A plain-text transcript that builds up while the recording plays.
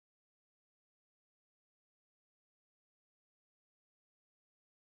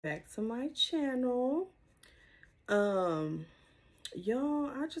Back to my channel. Y'all,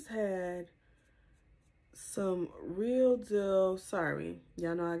 I just had some real deal, sorry,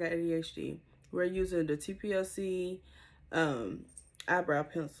 y'all know I got ADHD. We're using the TPLC eyebrow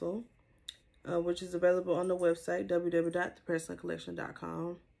pencil, which is available on the website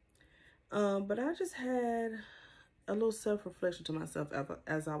www.thepersoncollection.com. But I just had a little self-reflection to myself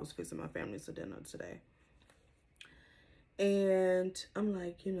as I was fixing my family's dinner today. And I'm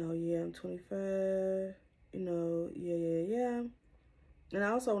like, yeah, I'm 25, yeah. And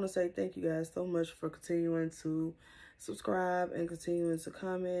I also want to say thank you guys so much for continuing to subscribe and continuing to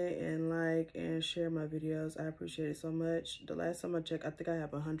comment and like and share my videos. I appreciate it so much. The last time I checked, I think I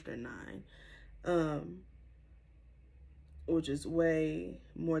have 109, which is way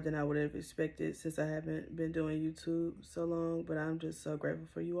more than I would have expected since I haven't been doing YouTube so long. But I'm just so grateful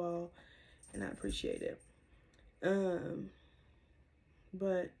for you all, and I appreciate it.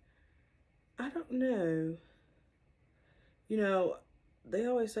 But I don't know. They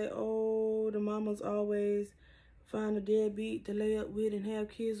always say, oh, the mamas always find a deadbeat to lay up with and have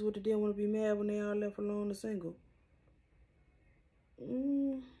kids with, and then want to be mad when they are left alone or single.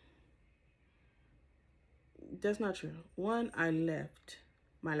 That's not true. One, I left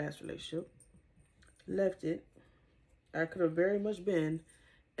my last relationship. Left it. I could have very much been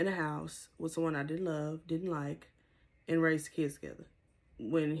in a house with someone I didn't love, didn't like, and raised kids together,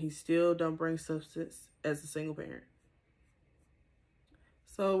 when he still don't bring substance as a single parent.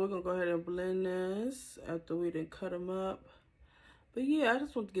 So we're going to go ahead and blend this after we done cut them up. But yeah, I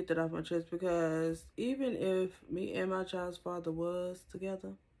just want to get that off my chest, because even if me and my child's father was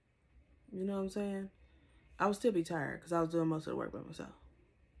together, you know what I'm saying, I would still be tired because I was doing most of the work by myself.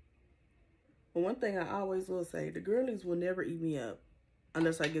 But one thing I always will say, the girlies will never eat me up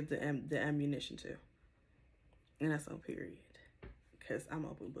unless I give the ammunition to. And that's on period, because I'm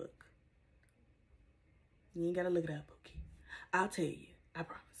open book. You ain't got to look it up, okay? I'll tell you. I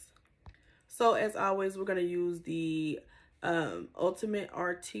promise. So as always, we're going to use the Ultimate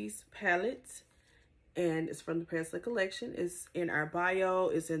Artiste palette, and it's from the Paris Lynn collection. It's in our bio.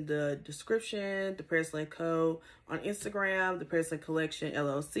 It's in the description. The Paris Lynn Co. on Instagram. The Paris Lynn Collection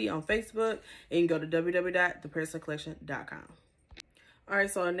LLC on Facebook. And you can go to www.theparislynncollection.com. All right,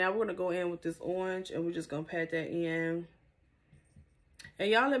 so now we're going to go in with this orange, and we're just going to pat that in.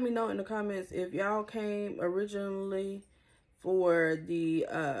 And y'all let me know in the comments if y'all came originally for the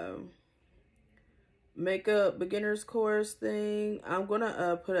makeup beginners course thing. I'm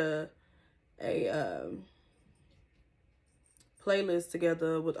gonna put a playlist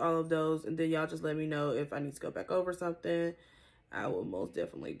together with all of those, and then y'all just let me know if I need to go back over something. I will most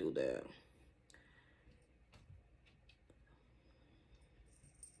definitely do that.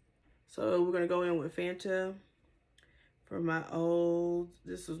 So we're gonna go in with Fanta for my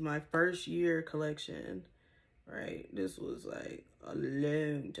this was my first year collection, right? This was like a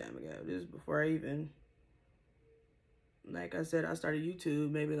long time ago. This is before I even, like I said, I started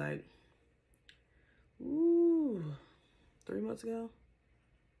YouTube maybe like 3 months ago.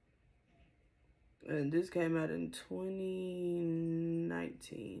 And this came out in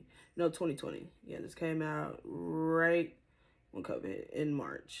 2019. No, 2020. Yeah, this came out right when COVID hit in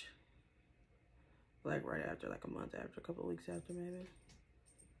March. Like right after, like a month after, a couple of weeks after maybe.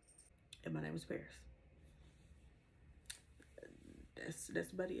 And my name is Paris.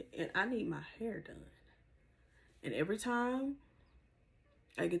 That's about it. And I need my hair done. And every time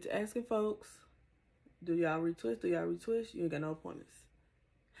I get to asking folks, do y'all retwist? Do y'all retwist? You ain't got no appointments.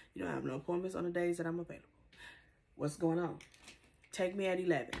 You don't have no appointments on the days that I'm available. What's going on? Take me at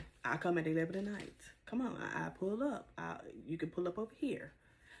 11. I come at 11 at night. Come on, I pull up. You can pull up over here.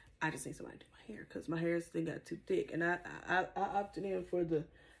 I just need somebody to do my hair because my hair still got too thick. And I opted in for the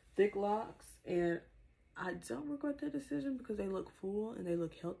thick locks, and I don't regret that decision because they look full and they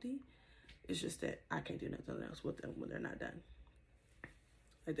look healthy. It's just that I can't do nothing else with them when they're not done.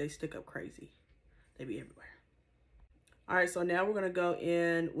 Like, they stick up crazy. They be everywhere. All right, so now we're gonna go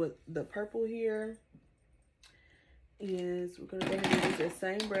in with the purple here. We're gonna go ahead and use that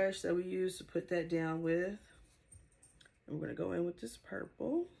same brush that we used to put that down with. And we're gonna go in with this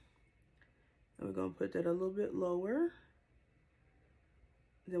purple. And we're gonna put that a little bit lower.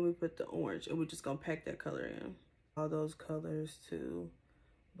 Then we put the orange, and we're just gonna pack that color in. All those colors to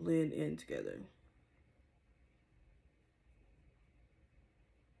blend in together.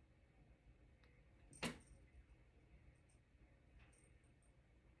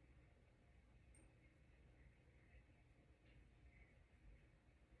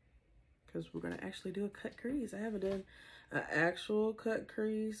 Because we're gonna actually do a cut crease. I haven't done an actual cut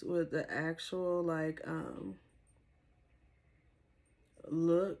crease with the actual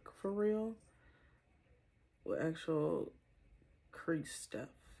look for real with actual crease stuff,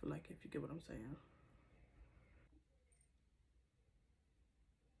 like, if you get what I'm saying.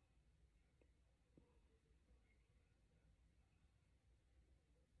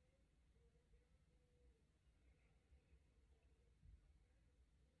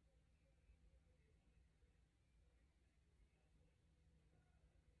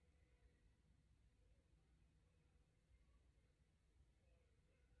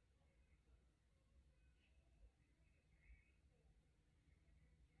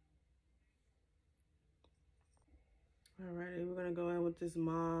 Alrighty, we're gonna go in with this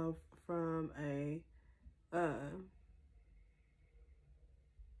mauve from a uh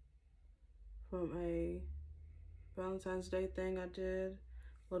Valentine's Day thing I did,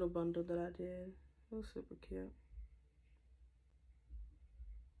 little bundle that I did. It was super cute.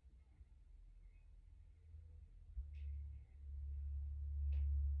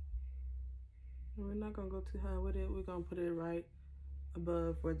 And we're not gonna go too high with it. We're gonna put it right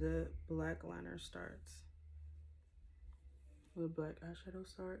above where the black liner starts. Where the black eyeshadow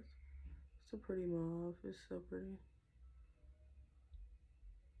starts. It's a pretty mauve. It's so pretty.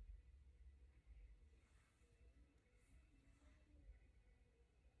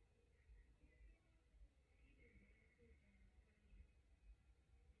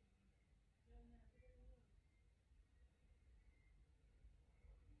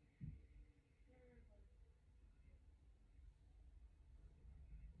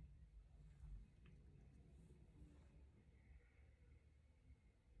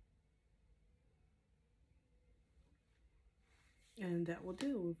 And that will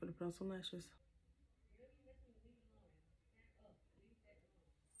do. We're gonna put on some lashes.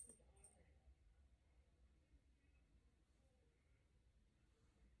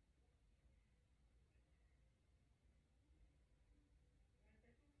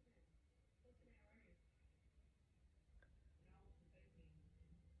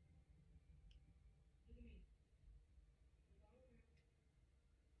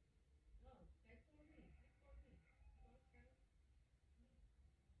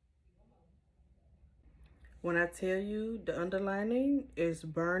 When I tell you the underlining is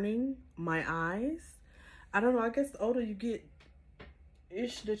burning my eyes, I don't know, I guess the older you get,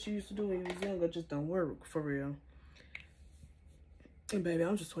 ish that you used to do when you was younger just don't work for real. And baby,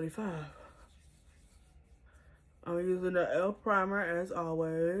 I'm just 25. I'm using the e.l.f. primer as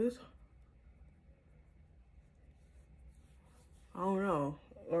always. I don't know.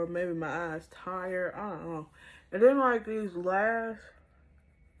 Or maybe my eyes tired. I don't know. And then like these last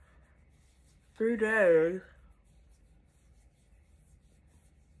 3 days,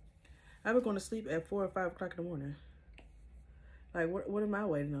 I've been going to sleep at 4 or 5 o'clock in the morning. Like, what am I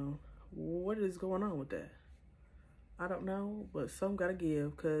waiting on? What is going on with that? I don't know, but some gotta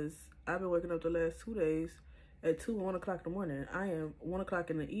give, because I've been waking up the last 2 days at 2 and 1 o'clock in the morning. I am 1 o'clock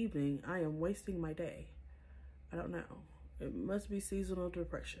in the evening. I am wasting my day. I don't know. It must be seasonal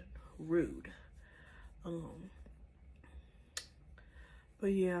depression. Rude.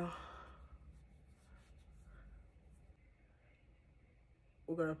 But yeah.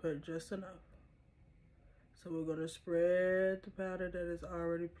 We're gonna put just enough. So we're gonna spread the powder that is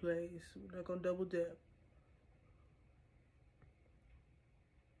already placed. We're not gonna double dip.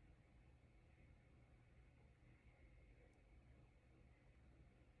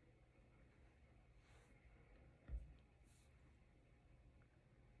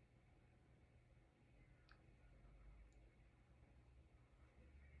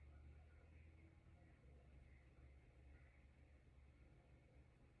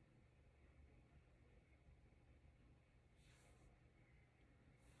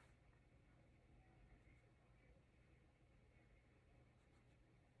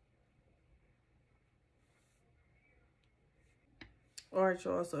 All right,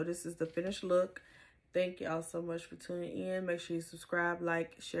 y'all, so this is the finished look. Thank y'all so much for tuning in. Make sure you subscribe,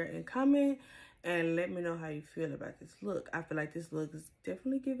 like, share, and comment, and let me know how you feel about this look. I feel like this look is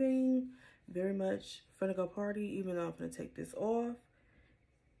definitely giving very much finna go party, even though I'm gonna take this off,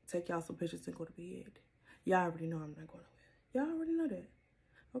 take y'all some pictures, and go to bed. Y'all already know I'm not going to bed. Y'all already know that.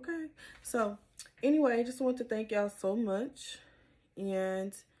 Okay, so anyway, I just want to thank y'all so much,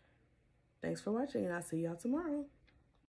 and thanks for watching, and I'll see y'all tomorrow.